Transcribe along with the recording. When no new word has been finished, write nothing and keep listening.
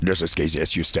This is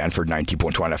KZSU Stanford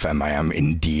 90.1 FM. I am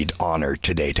indeed honored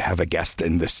today to have a guest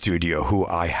in the studio who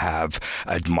I have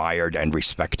admired and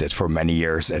respected for many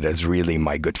years. It is really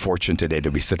my good fortune today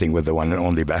to be sitting with the one and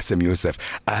only Bassem Youssef.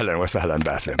 Ahlan wa sahlan,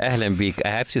 Bassem. Ahlan bik. I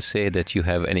have to say that you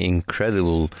have an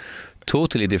incredible,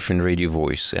 totally different radio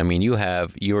voice. I mean,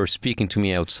 you're speaking to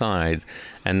me outside,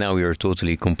 and now you're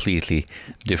totally, completely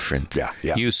different. Yeah.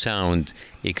 You sound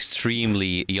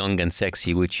extremely young and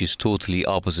sexy, which is totally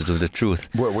opposite of the truth.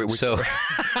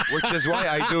 Which is why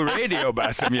I do radio,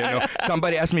 Bassem. You know,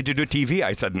 somebody asked me to do TV.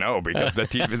 I said no because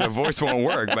the voice won't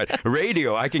work. But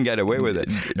radio, I can get away with it.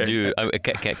 Dude,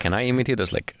 can I imitate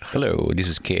us? Like, hello, this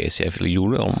is KSF.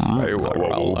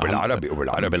 بالعربي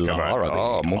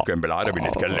كمان. ممكن بالعربي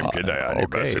نتكلم كده يعني.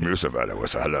 باسم يوسف أهلا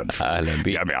وسهلا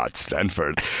في جامعة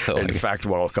ستانفورد. In fact,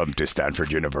 welcome to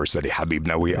Stanford University,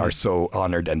 Habibna. We are so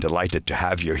honored and delighted to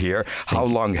have you here. How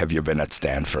long have you been at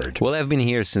Stanford? Well, I've been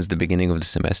here since the beginning of the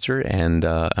semester, and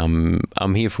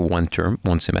I'm here for one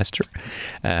semester.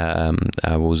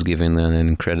 I was given an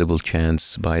incredible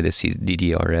chance by the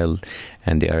DDRL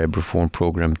and the Arab Reform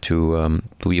Program to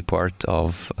be a part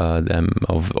of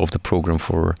the program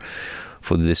for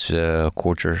this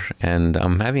quarter, and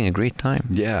I'm having a great time.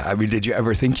 Yeah, I mean, did you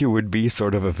ever think you would be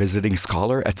sort of a visiting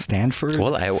scholar at Stanford?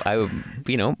 Well, I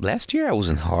last year I was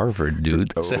in Harvard,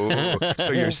 dude. Oh,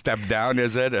 so your step down,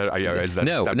 is it? Is that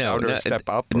step down or step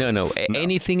up? Or? No.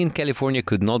 Anything in California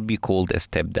could not be called a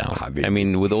step down. I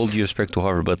mean, with all due respect to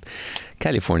Harvard, but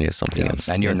California is something else.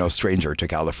 And you're no stranger to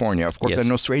California, of course, and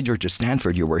no stranger to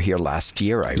Stanford. You were here last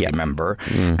year, I remember.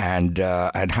 And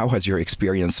how has your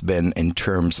experience been in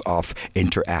terms of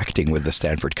interacting with the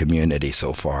Stanford community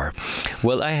so far?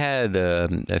 Well, I had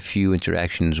a few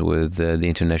interactions with the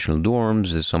international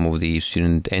dorms, some of the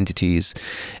student entities,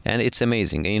 and it's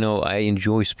amazing. You know, I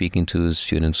enjoy speaking to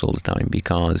students all the time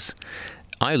because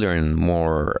I learn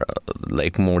more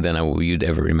than you'd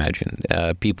ever imagine.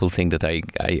 People think that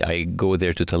I go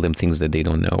there to tell them things that they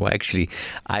don't know. Actually,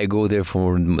 I go there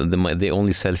for the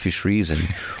only selfish reason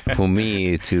for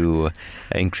me to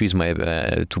increase my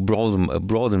to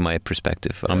broaden my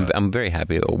perspective. I'm very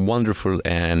happy.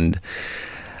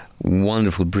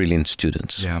 Wonderful, brilliant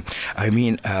students. Yeah. I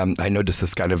mean, I know this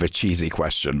is kind of a cheesy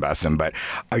question, Bassem, but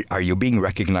are you being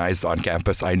recognized on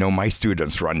campus? I know my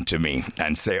students run to me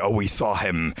and say, oh, we saw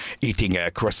him eating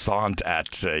a croissant at,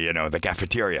 the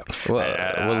cafeteria.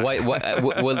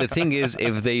 Well, the thing is,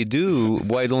 if they do,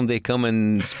 why don't they come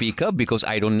and speak up? Because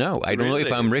I don't know. I don't know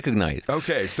if I'm recognized.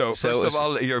 Okay, so first of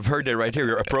all, you've heard it right here.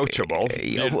 You're approachable.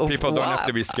 People don't have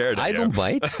to be scared of you. I don't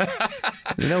bite.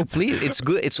 Please, it's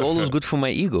good. It's always good for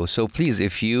my ego. So please,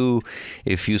 if you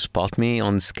spot me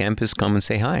on this campus, come and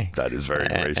say hi. That is very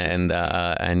gracious.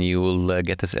 And you will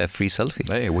get us a free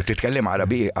selfie. وتتكلم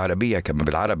عربية كمان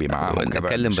بالعربي معاهم.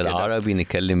 نتكلم بالعربي،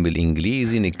 نتكلم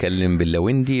بالإنجليزي، نتكلم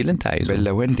باللوندي اللي أنت عايزه.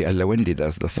 اللوندي ده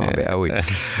صعب قوي.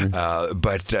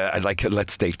 But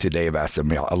let's take today,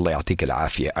 Bassem. Allah يعطيك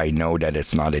العافية. I know that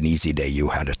it's not an easy day. You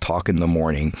had a talk in the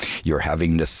morning. You're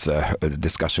having this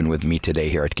discussion with me today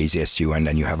here at KZSU, and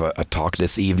then you have a talk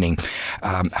this evening.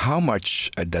 How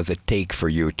much does it take for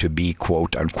you to be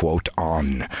quote unquote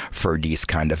on for these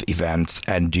kind of events?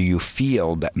 And do you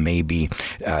feel that maybe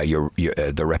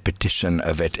the repetition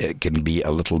of it can be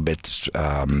a little bit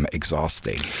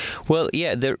exhausting? Well,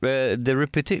 yeah, the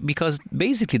repetition, because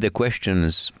basically the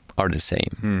questions are the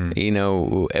same,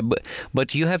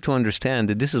 but you have to understand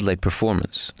that this is like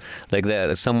performance, like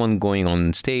that someone going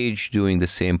on stage doing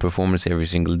the same performance every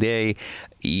single day.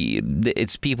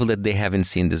 It's people that they haven't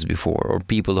seen this before, or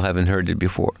people who haven't heard it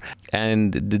before,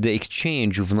 and the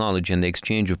exchange of knowledge and the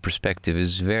exchange of perspective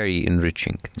is very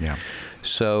enriching. Yeah.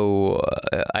 So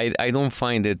I don't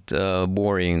find it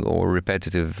boring or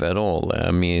repetitive at all. I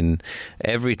mean,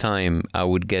 every time I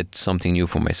would get something new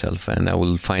for myself, and I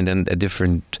will find a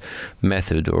different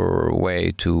method or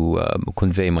way to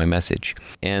convey my message.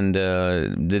 And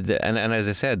and as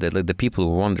I said, the people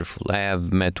were wonderful. I have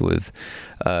met with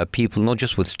people, not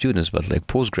just with students, but like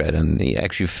postgrad and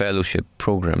actually fellowship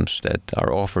programs that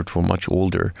are offered for much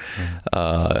older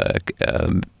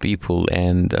people,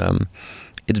 and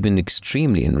it's been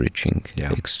extremely enriching,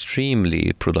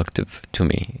 extremely productive to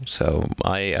me. So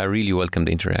I really welcome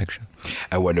the interaction.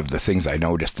 And one of the things I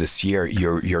noticed this year,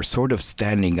 you're sort of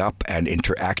standing up and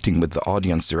interacting with the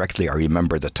audience directly. I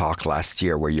remember the talk last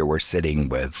year where you were sitting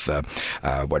with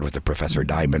the Professor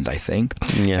Diamond, I think,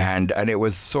 and it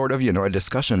was sort of a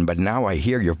discussion. But now I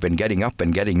hear you've been getting up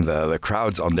and getting the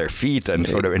crowds on their feet and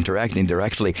sort of interacting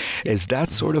directly. Is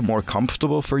that sort of more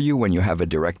comfortable for you when you have a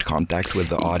direct contact with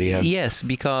the audience? Yes,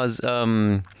 because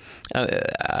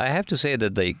I have to say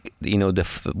that,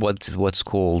 what's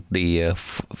called the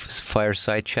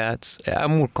fireside chats are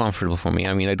more comfortable for me.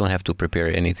 I mean, I don't have to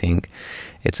prepare anything.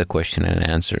 It's a question and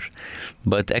answer.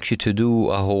 But actually to do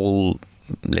a whole,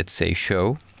 let's say,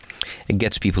 show, it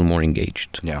gets people more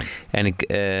engaged. Yeah. And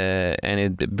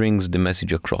it brings the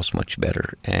message across much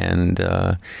better. And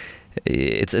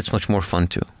it's much more fun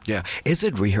too. Yeah. Is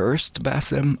it rehearsed,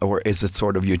 Bassem, or is it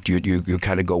sort of you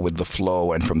kind of go with the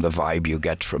flow and from the vibe you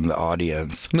get from the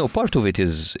audience? No, part of it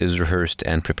is rehearsed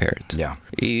and prepared. Yeah.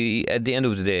 At the end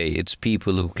of the day, it's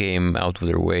people who came out of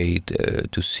their way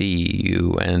to see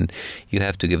you, and you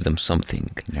have to give them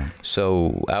something. Yeah.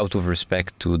 So out of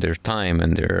respect to their time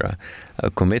and their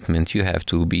commitment, you have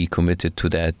to be committed to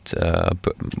that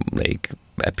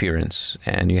appearance,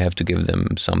 and you have to give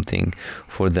them something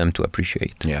for them to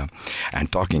appreciate. Yeah.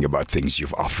 And talking about things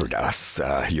you've offered us,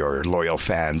 your loyal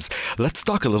fans, let's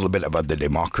talk a little bit about the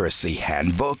Democracy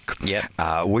Handbook,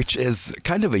 which is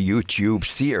kind of a YouTube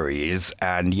series,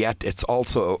 and yet it's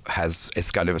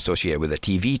kind of associated with a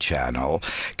TV channel.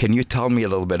 Can you tell me a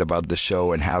little bit about the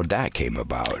show and how that came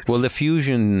about? Well, the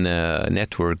Fusion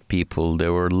Network people, they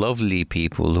were lovely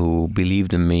people who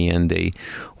believed in me, and they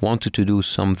wanted to do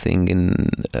something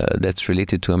that's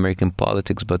related to American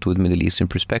politics, but with Middle Eastern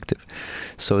perspective.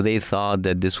 So they thought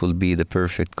that this will be the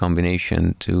perfect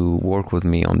combination to work with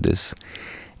me on this.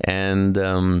 And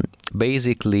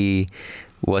basically,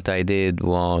 what I did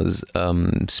was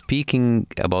speaking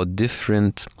about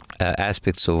different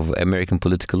aspects of American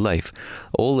political life,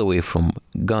 all the way from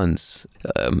guns,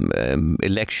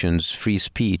 elections, free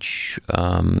speech,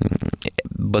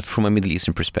 but from a Middle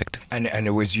Eastern perspective. And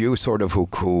it was you sort of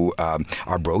who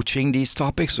are broaching these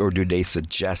topics, or do they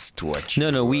suggest what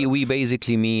you... No, we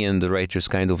basically, me and the writers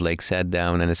kind of like sat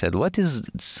down and I said, what is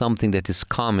something that is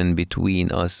common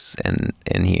between us and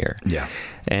here? Yeah.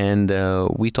 And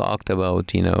we talked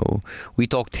about,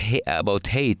 about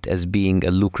hate as being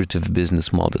a lucrative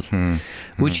business model,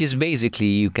 which is basically,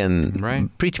 you can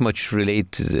pretty much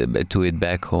relate to it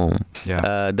back home.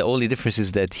 Yeah. The only difference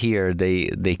is that here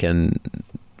they can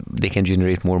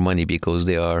generate more money because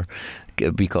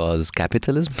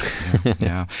capitalism.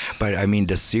 Yeah. But I mean,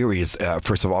 the series,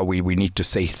 first of all, we need to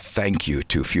say thank you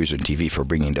to Fusion TV for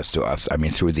bringing this to us. I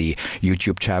mean, through the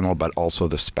YouTube channel, but also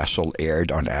the special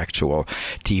aired on actual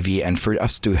TV. And for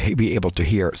us to be able to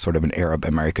hear sort of an Arab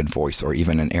American voice, or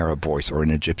even an Arab voice, or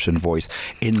an Egyptian voice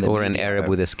in the or an Arab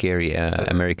with a scary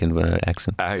American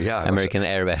accent. American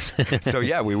Arab accent. So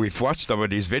yeah, we've watched some of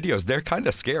these videos. They're kind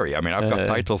of scary. I mean, I've got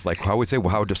titles like how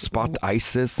to spot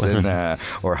ISIS, and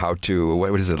or how to,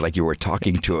 what is it, like you were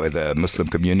talking to the Muslim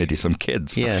community, some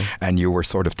kids, and you were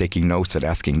sort of taking notes and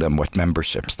asking them what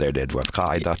memberships they did. Was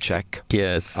Qaeda check?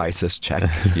 Yes. ISIS check?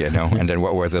 And then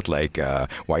what was it, like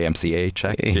YMCA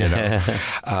check?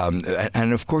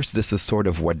 And of course, this is sort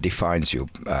of what defines you,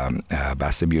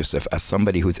 Bassem Youssef, as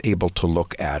somebody who's able to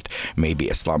look at maybe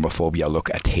Islamophobia, look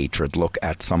at hatred, look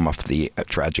at some of the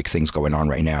tragic things going on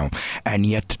right now, and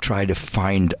yet to try to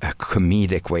find a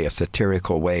comedic way, a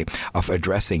satirical way of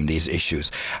addressing these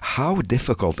issues. How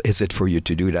difficult is it for you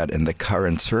to do that in the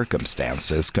current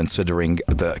circumstances, considering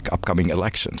the upcoming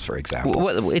elections, for example?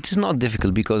 Well, it's not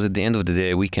difficult, because at the end of the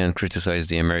day, we can criticize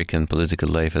the American political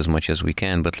life as much as we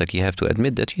can, but you have to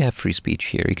admit that you have free speech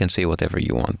here. You can say whatever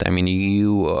you want. I mean,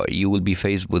 you will be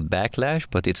faced with backlash,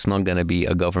 but it's not going to be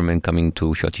a government coming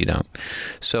to shut you down.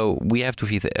 So I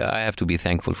have to be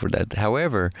thankful for that.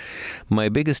 However, my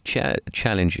biggest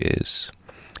challenge is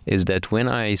that when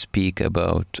I speak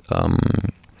about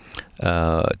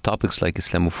topics like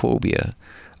Islamophobia,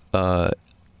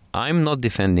 I'm not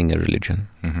defending a religion.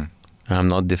 Mm-hmm. I'm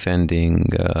not defending,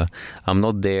 I'm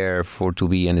not there to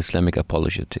be an Islamic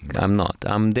apologetic. I'm not.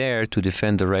 I'm there to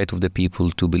defend the right of the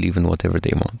people to believe in whatever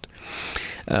they want.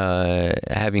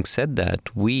 Having said that,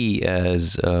 we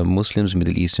as Muslims,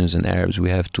 Middle Easterns and Arabs, we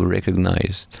have to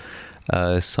recognize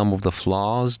some of the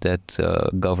flaws that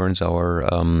governs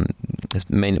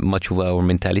much of our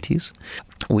mentalities.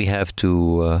 We have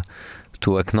to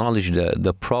acknowledge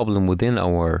the problem within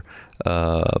our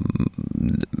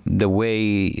the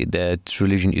way that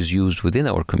religion is used within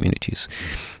our communities.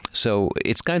 So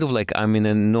it's kind of like I'm in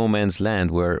a no man's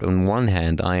land, where on one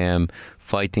hand I am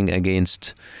fighting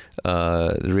against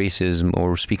racism,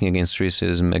 or speaking against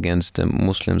racism against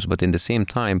Muslims, but in the same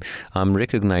time I'm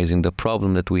recognizing the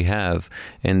problem that we have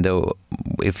in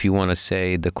if you want to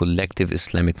say, the collective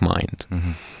Islamic mind.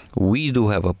 Mm-hmm. We do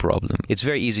have a problem. It's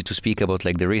very easy to speak about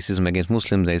the racism against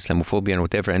Muslims, the Islamophobia and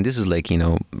whatever, and this is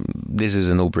this is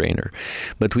a no-brainer.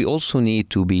 But we also need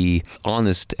to be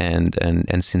honest and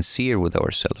sincere with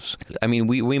ourselves. I mean,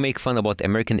 we make fun about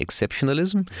American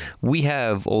exceptionalism. We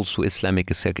have also Islamic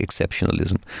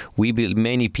exceptionalism.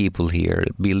 Many people here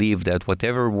believe that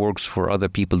whatever works for other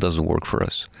people doesn't work for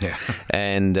us. Yeah.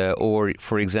 And or,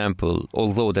 for example,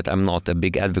 although that I'm not a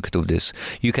big advocate of this,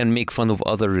 you can make fun of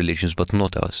other religions, but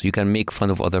not us. You can make fun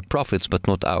of other prophets, but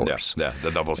not ours. Yeah,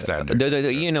 the double standard.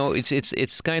 You know,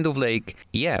 it's kind of like,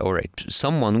 yeah, all right,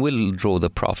 someone will draw the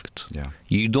prophet. Yeah.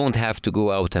 You don't have to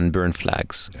go out and burn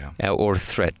flags or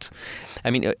threat. I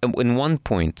mean, in one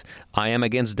point, I am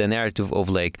against the narrative of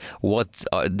like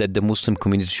that the Muslim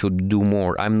community should do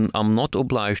more. I'm not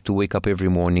obliged to wake up every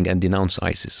morning and denounce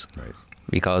ISIS. Right.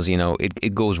 Because, you know,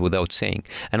 it goes without saying.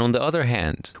 And on the other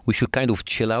hand, we should kind of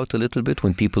chill out a little bit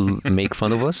when people make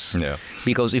fun of us. Yeah.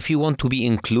 Because if you want to be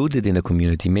included in a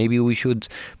community, maybe we should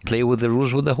play with the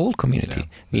rules with the whole community.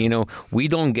 Yeah. You know, we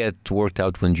don't get worked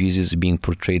out when Jesus is being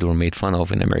portrayed or made fun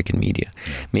of in American media.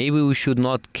 Yeah. Maybe we should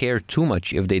not care too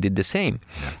much if they did the same.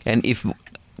 Yeah. And if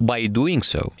by doing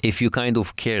so, if you kind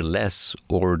of care less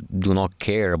or do not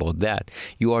care about that,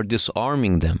 you are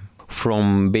disarming them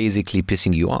from basically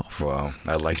pissing you off. Wow,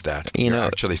 I like that. You're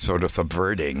actually sort of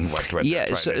subverting what they're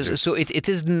trying to do. So it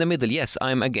is in the middle. Yes,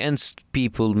 I'm against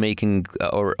people making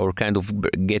or kind of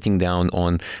getting down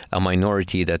on a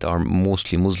minority that are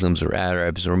mostly Muslims or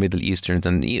Arabs or Middle Easterns,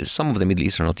 and some of the Middle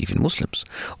East are not even Muslims,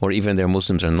 or even their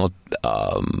Muslims are not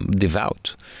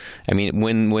devout. I mean,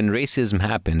 when racism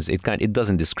happens, it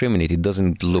doesn't discriminate. It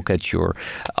doesn't look at your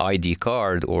ID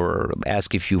card or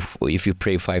ask if you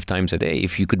pray 5 times a day.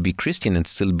 If you could be Christian and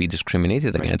still be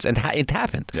discriminated against, and it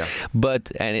happened. Yeah.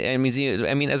 But I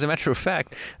mean, as a matter of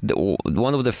fact,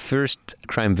 one of the first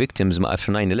crime victims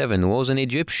after 9/11 was an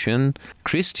Egyptian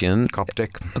Christian,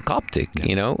 Coptic. Yeah.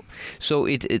 You know, so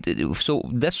so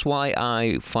that's why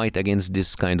I fight against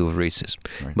this kind of racism.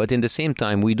 Right. But in the same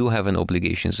time, we do have an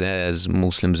obligation as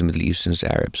Muslims, Middle Easterns,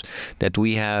 Arabs, that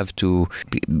we have to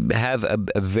have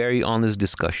a very honest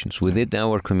discussions within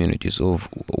our communities of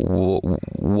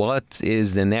what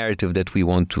is the narrative that we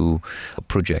want to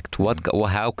project.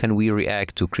 How can we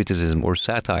react to criticism or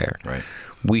satire? Right.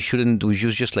 We shouldn't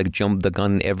just like jump the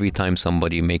gun every time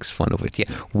somebody makes fun of it. Yeah,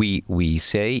 we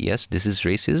say, yes, this is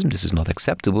racism, this is not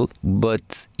acceptable,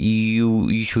 but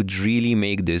you should really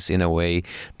make this in a way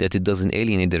that it doesn't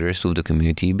alienate the rest of the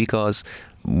community, because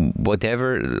whatever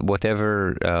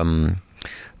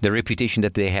the reputation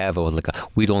that they have of like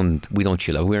we don't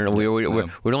chill out.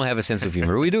 We don't have a sense of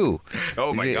humor. We do.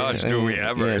 Oh my gosh, do we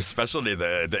ever? Yeah. Especially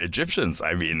the Egyptians.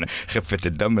 I mean, خفة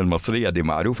الدم المصرية دي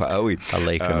معروفة قوي.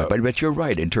 But you're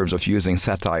right in terms of using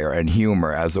satire and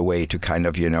humor as a way to kind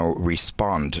of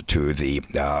respond to the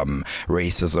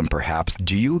racism. Perhaps.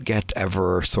 Do you get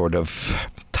ever sort of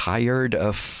tired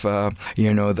of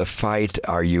the fight?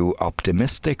 Are you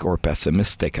optimistic or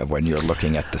pessimistic when you're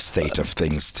looking at the state of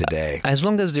things today? As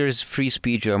long as there's free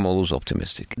speech, I'm always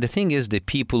optimistic. The thing is, the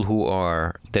people who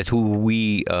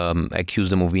we accuse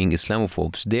them of being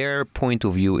Islamophobes, their point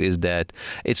of view is that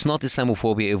it's not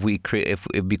Islamophobia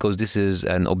because this is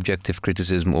an objective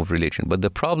criticism of religion. But the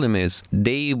problem is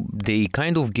they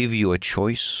kind of give you a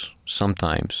choice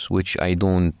sometimes, which I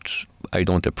don't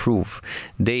approve.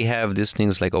 They have these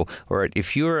things like, oh, all right,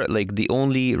 if you're like the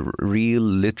only real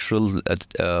literal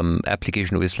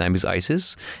application of Islam is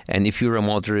ISIS, and if you're a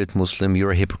moderate Muslim,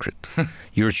 you're a hypocrite.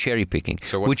 You're cherry picking.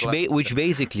 So which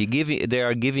basically they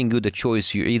are giving you the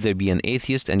choice. You either be an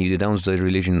atheist and you denounce the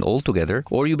religion altogether,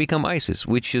 or you become ISIS,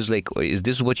 which is like, is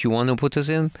this what you want to put us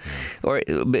in? Or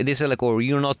they say like, or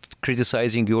you're not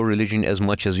criticizing your religion as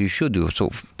much as you should do.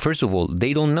 So first of all,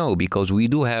 they don't know, because we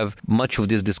do have much of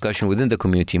this discussion within the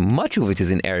community. Much of it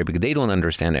is in Arabic. They don't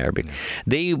understand Arabic.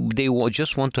 They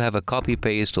just want to have a copy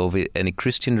paste of a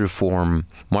Christian reform,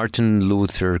 Martin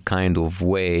Luther kind of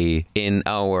way in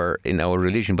our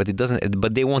religion, but it doesn't.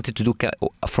 But they want it to do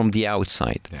from the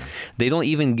outside. Yeah. They don't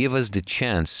even give us the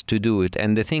chance to do it.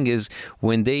 And the thing is,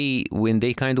 when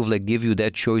they kind of like give you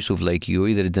that choice of like, you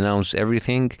either denounce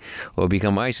everything or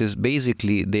become ISIS,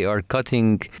 basically they are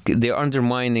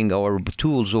undermining our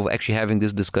tools of actually having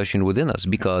this discussion within us,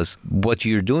 because what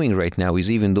you're doing right now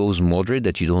is even those moderate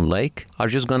that you don't like are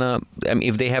just gonna,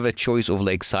 if they have a choice of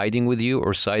like siding with you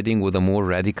or siding with a more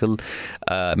radical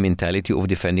mentality of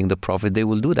defending the Prophet, they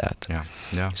will do that.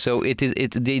 Yeah. So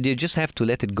they just have to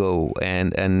let it go,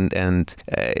 and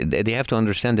they have to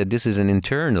understand that this is an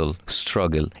internal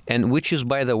struggle, and which is,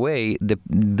 by the way,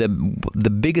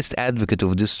 the biggest advocate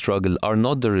of this struggle are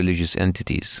not the religious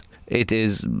entities. It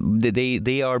is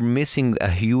they are missing a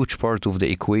huge part of the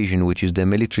equation, which is the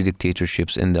military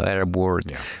dictatorships in the Arab world.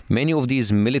 Yeah. Many of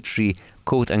these military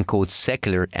quote-unquote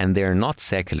secular and they're not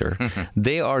secular,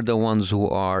 they are the ones who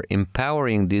are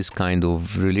empowering this kind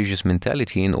of religious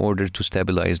mentality in order to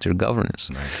stabilize their governance.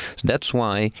 Right. So that's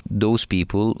why those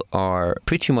people are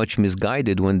pretty much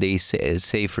misguided when they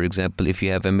say, for example, if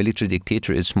you have a military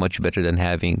dictator, it's much better than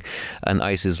having an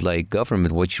ISIS-like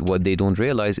government, which what they don't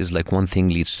realize is like one thing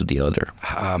leads to the other.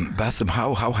 Bassem,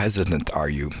 how hesitant are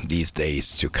you these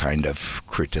days to kind of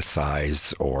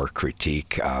criticize or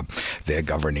critique the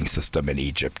governing system in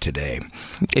Egypt today?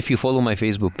 If you follow my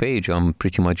Facebook page, I'm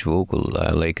pretty much vocal.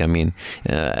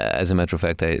 As a matter of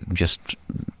fact, I just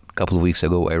a couple of weeks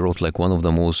ago, I wrote like one of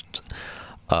the most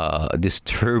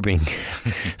disturbing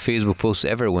Facebook posts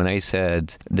ever when I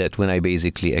said that when I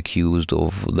basically accused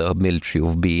of the military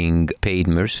of being paid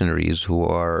mercenaries who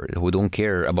don't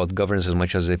care about governance as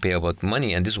much as they pay about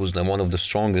money, and this was one of the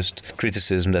strongest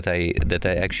criticism that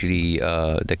I actually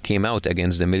that came out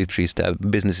against the military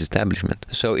business establishment.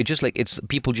 So it's just like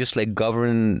people just like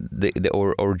govern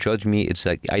or judge me. It's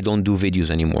like I don't do videos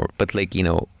anymore, but like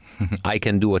I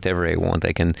can do whatever I want.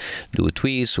 I can do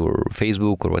tweets or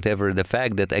Facebook or whatever. The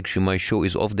fact that actually my show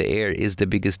is off the air is the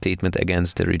biggest statement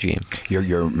against the regime.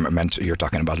 You're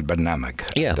talking about Al-Bernameg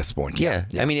at this point. Yeah.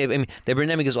 I mean, the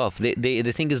Bernameg is off.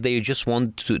 The thing is, they just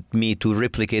want me to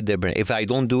replicate their Bernameg. If I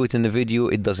don't do it in the video,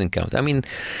 it doesn't count. I mean,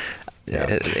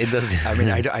 it doesn't. I mean,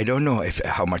 I don't know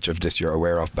how much of this you're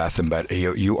aware of, Bassem, but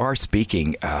you are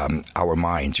speaking our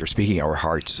minds. You're speaking our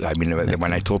hearts. I mean,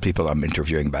 when I told people I'm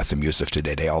interviewing Bassem Youssef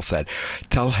today, they all said,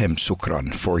 tell him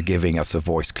shukran for giving us a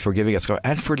voice, for giving us,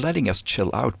 and for letting us chill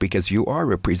out, because you are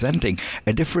representing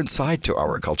a different side to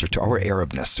our culture, to our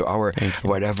Arabness, to our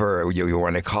whatever you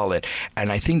want to call it.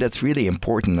 And I think that's really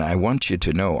important. I want you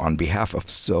to know, on behalf of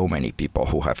so many people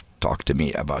who have talked to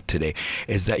me about today,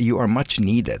 is that you are much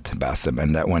needed, Bassem,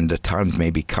 and that when the times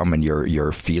maybe come and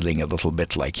you're feeling a little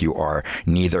bit like you are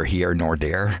neither here nor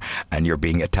there, and you're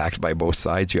being attacked by both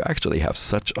sides, you actually have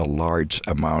such a large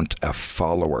amount of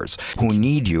followers who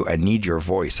need you and need your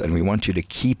voice, and we want you to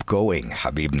keep going,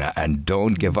 Habibna, and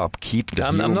don't give up. Keep the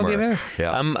humor. I'm not giving up.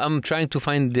 Yeah. I'm trying to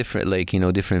find different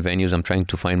venues. I'm trying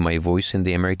to find my voice in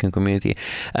the American community.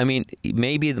 I mean,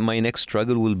 maybe my next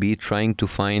struggle will be trying to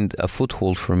find a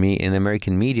foothold for me in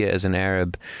American media as an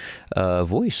Arab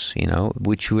voice,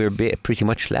 which we're pretty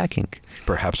much lacking.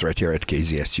 Perhaps right here at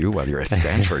KZSU while you're at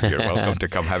Stanford. You're welcome to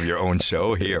come have your own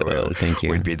show here. Well, thank you.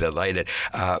 We'd be delighted.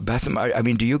 Bassem, I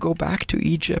mean, do you go back to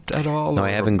Egypt at all? No,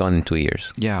 I haven't gone in 2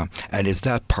 years. Yeah. And is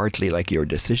that partly like your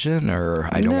decision, or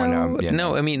I don't want to...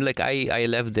 No, I mean, like I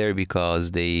left there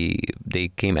because they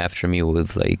came after me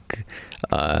with like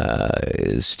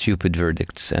stupid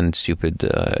verdicts and stupid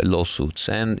lawsuits,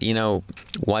 and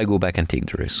why go back and take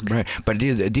the risk? Right, but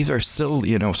these are still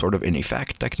sort of in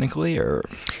effect technically, or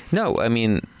no? I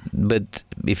mean, but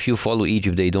if you follow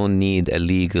Egypt, they don't need a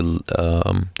legal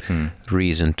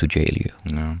reason to jail you.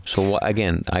 No. So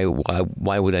again,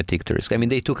 why would I take the risk? I mean,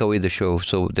 they took away the show,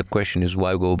 so the question is,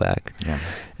 why go back? Yeah.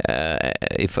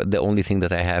 If the only thing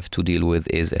that I have to deal with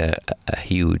is a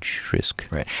huge risk.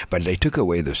 Right, but they took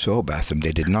away the show, Bassem.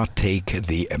 They did not take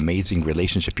the amazing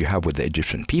relationship you have with the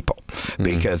Egyptian people,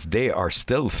 because they are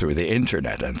still through the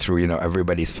internet and through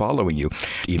everybody's following you,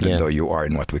 even though you are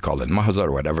in what we call in Mahzar,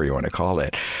 or whatever you want to call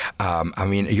it. I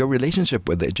mean, your relationship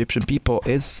with the Egyptian people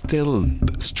is still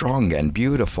strong and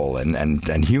beautiful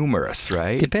and humorous,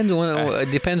 right? Depends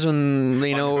on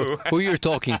who you're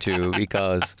talking to,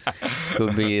 because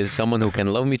could be someone who can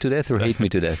love me to death or hate me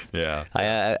to death.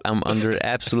 Yeah. I'm under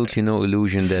absolutely no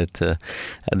illusion that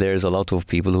there's a lot of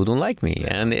people who don't like me,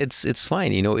 and it's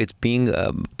fine. It's being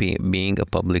a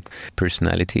public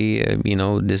personality.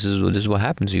 This is what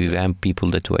happens. You have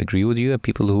people that agree with you and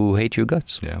people who hate your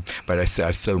guts. Yeah, but I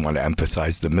still want to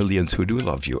emphasize the millions who do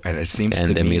love you, and it seems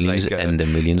to me millions, like and the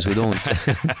millions who don't.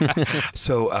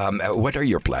 So, what are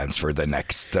your plans for the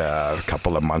next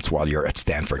couple of months while you're at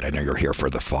Stanford? I know you're here for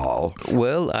the fall.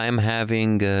 Well, I'm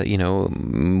having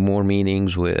more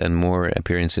meetings and more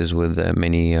appearances with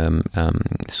many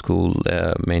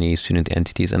many student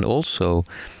entities, and also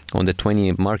on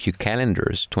the mark your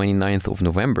calendars, 29th of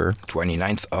November.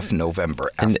 29th of November,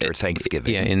 after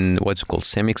Thanksgiving. Yeah, in what's called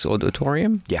Semix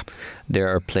Auditorium. Yeah. They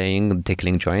are playing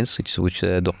Tickling Giants, which is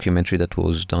a documentary that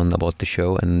was done about the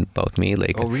show and about me.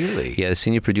 Oh, really? Yeah, the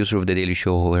senior producer of The Daily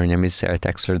Show, her name is Sarah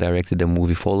Taxler, directed the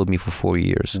movie, followed me for 4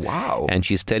 years. Wow. And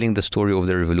she's telling the story of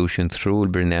the revolution through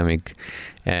Al-Bernameg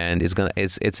and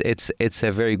it's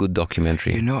a very good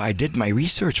documentary. You know, I did my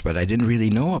research, but I didn't really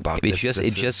know about this.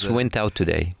 It just went out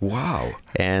today. Wow.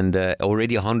 And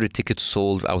already 100 tickets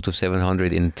sold out of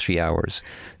 700 in 3 hours.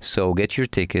 So get your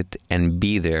ticket and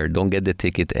be there. Don't get the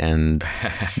ticket and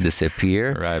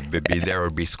disappear. Right, be there or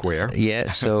be square.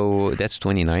 Yeah, so that's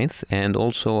 29th. And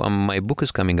also my book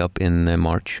is coming up in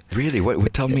March. Really?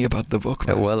 What tell me about the book?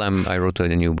 Well, I wrote a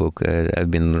new book.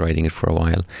 I've been writing it for a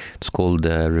while. It's called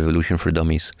Revolution for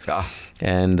Dummies.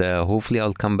 And hopefully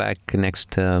I'll come back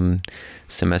next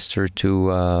semester to,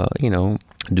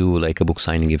 do like a book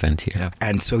signing event here. Yeah.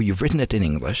 And so you've written it in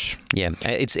English. Yeah,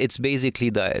 it's basically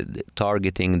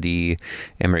targeting the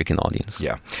American audience.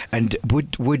 Yeah, and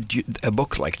would a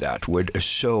book like that, would a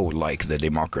show like the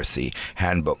Democracy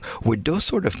Handbook, would those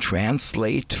sort of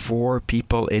translate for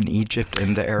people in Egypt,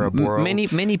 in the Arab world?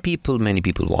 Many people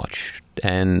watch,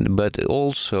 but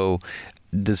also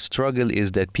the struggle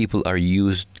is that people are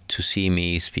used to see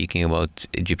me speaking about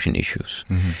Egyptian issues.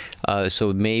 Mm-hmm.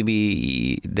 So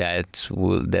maybe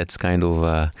that's kind of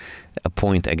a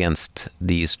point against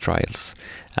these trials.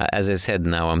 As I said,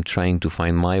 now I'm trying to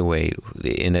find my way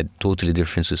in a totally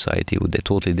different society with a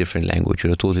totally different language,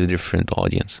 with a totally different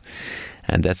audience.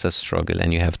 And that's a struggle,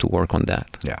 and you have to work on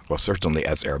that. Yeah, well, certainly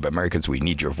as Arab Americans, we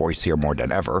need your voice here more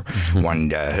than ever. Mm-hmm.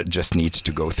 One just needs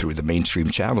to go through the mainstream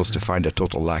channels to find a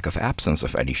total lack of absence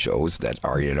of any shows that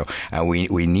are, and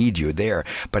we need you there.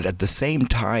 But at the same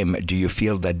time, do you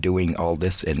feel that doing all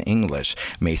this in English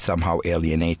may somehow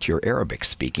alienate your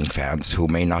Arabic-speaking fans who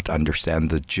may not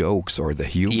understand the jokes or the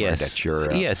humor that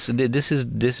you're... Yes,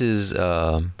 this is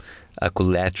a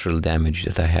collateral damage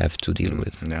that I have to deal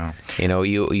with. Yeah.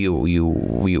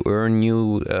 You earn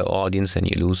new audience and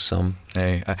you lose some.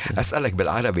 أسألك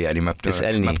بالعربي يعني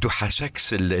ما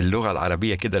بتوحشكش اللغة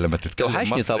العربية كده لما تتكلم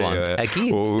مصري طبعا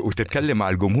أكيد وتتكلم مع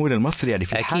الجمهور المصري يعني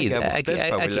في حاجة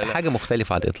مختلفة ولا لا؟ حاجة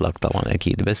مختلفة على الإطلاق طبعا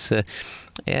أكيد بس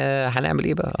هنعمل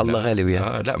ايه بقى الله غالب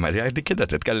يعني لا ما دي كده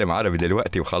تتكلم عربي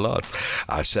دلوقتي وخلاص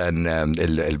عشان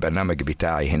البرنامج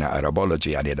بتاعي هنا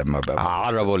عربولوجي يعني لما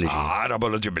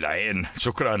عربولوجي بالعين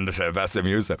شكرا باسم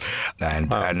يوسف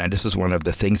and this is one of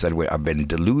the things that I've been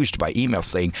deluged by emails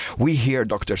saying we hear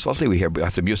Dr. Salti, we hear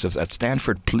Bassem Youssef at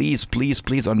Stanford,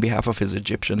 please on behalf of his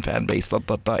Egyptian fan base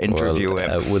interview him.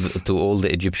 To all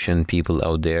the Egyptian people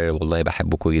out there والله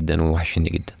بحبكم جدا ووحشني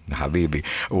جدا حبيبي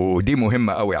ودي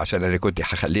مهمة قوي عشان انا كنت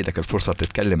هخلي لك الفرصة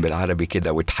تتكلم بالعربي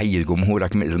كده وتحيي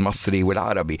جمهورك المصري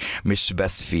والعربي مش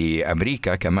بس في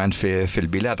أمريكا كمان في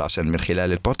البلاد عشان من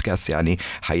خلال البودكاست يعني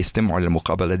هيستمعوا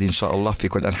للمقابلة دي إن شاء الله في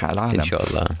كل أنحاء العالم. إن شاء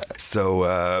الله. So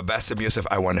Bassem Youssef,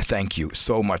 I want to thank you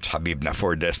so much Habibna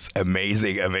for this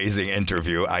amazing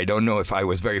interview. I don't know if I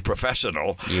was very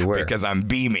professional because I'm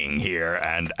beaming here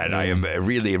and I am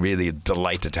really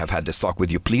delighted to have had this talk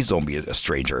with you. Please don't be a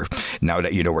stranger now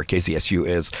that you know where KCSU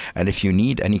is, and if you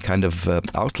need any kind of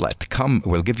outlet, come,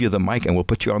 we'll give you the mic and we'll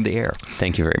put you on the air.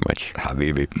 Thank you very much.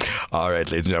 Habibi. All right,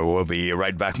 ladies and gentlemen, we'll be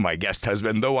right back. My guest has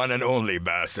been the one and only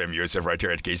Bassem Youssef right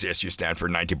here at KCSU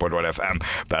Stanford 90.1 FM.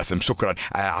 Bassem, شكرا.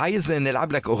 عايز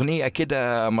نلعب لك أغنية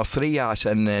كده مصرية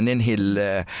عشان ننهي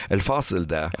الفاصل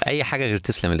ده. أي حاجة غير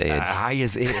تسلم الأيادي.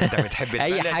 عايز إيه؟ أنت بتحب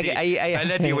أي حاجة أي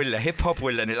بلدي ولا هيب هوب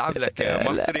ولا نلعب لك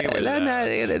مصري ولا؟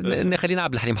 لا نخلينا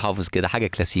عبد الحليم حافظ كده حاجة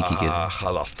كلاسيكي كده.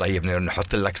 خلاص طيب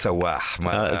نحط لك سواح.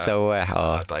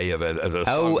 سواح طيب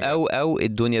أو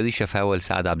الدنيا دي شفاوة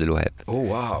لسعد عبد الوهاب. Oh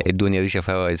wow. الدنيا دي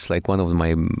شفاوة it's like one of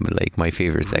my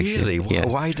favorites actually. Really? Yeah.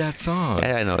 Why that song?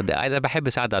 I know. أنا بحب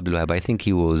سعد عبد الوهاب. I think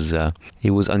he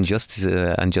was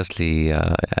unjustly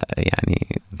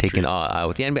يعني taken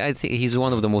out. Yeah, I think he's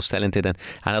one of the most talented and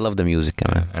I love the music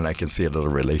كمان. And I can see a little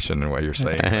relation in what you're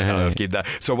saying. I'll keep that.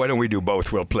 So why don't we do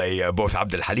both? We'll play both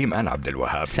Abd al-Halim and Abd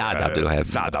al-Wahab. Saad Abd al-Wahab.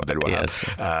 Saad Abd al-Wahab. Yes.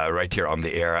 Right here on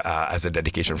the air as a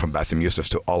dedication from Bassem Youssef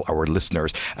to all our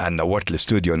listeners. And نورت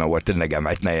الاستوديو نورت لنا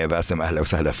جامعتنا يا باسم أهلا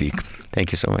وسهلا فيك.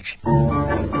 Thank you so much.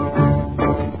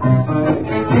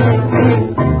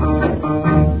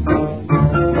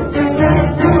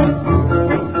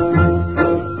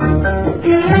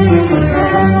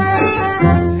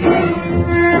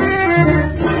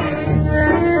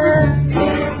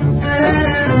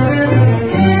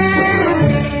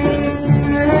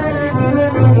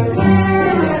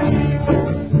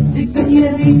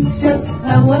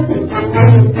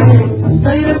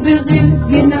 طير بالغيب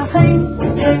جناحين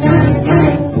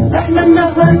احنا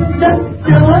النهار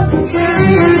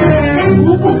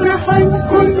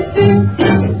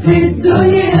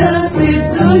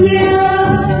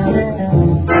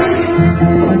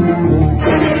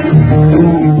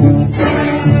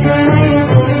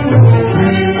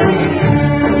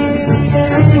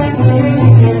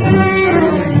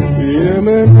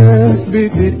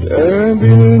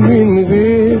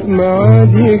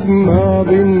بتضيع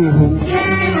بينهم،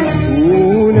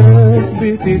 وناس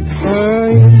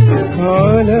بتتحايل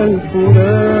على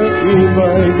الفراق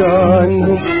يبعد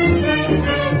عنهم.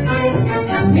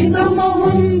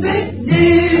 بيضمهم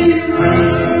بالدين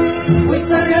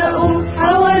ويفرقوا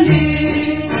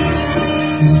حواليه،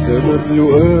 سبب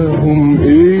لقاهم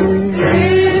ايه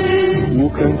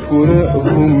وكان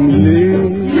فراقهم ليه؟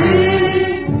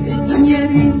 الدنيا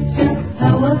ريشة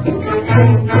هوا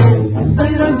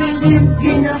طايرة بغير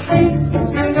جناحين،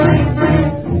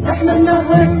 احنا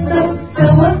النهاردة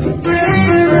سوا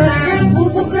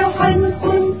وبكرة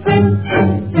هنكون فين؟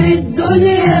 في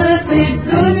الدنيا في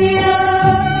الدنيا.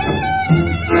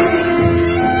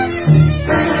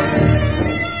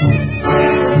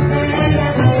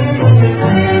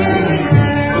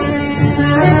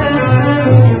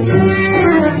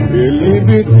 اللي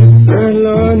بتسأل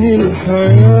عن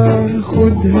الحياة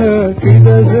خدها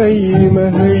كده زي ما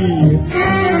هي،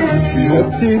 فيها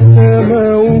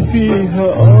ابتسامة وفيها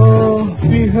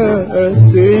فيها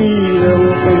قاسية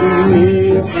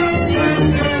وحنية.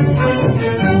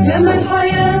 لما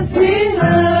الحياة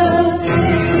فيها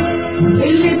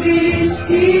اللي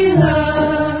بيشكيها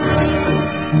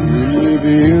واللي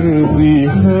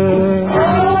بيرضيها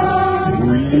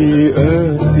واللي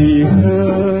يقاسيها.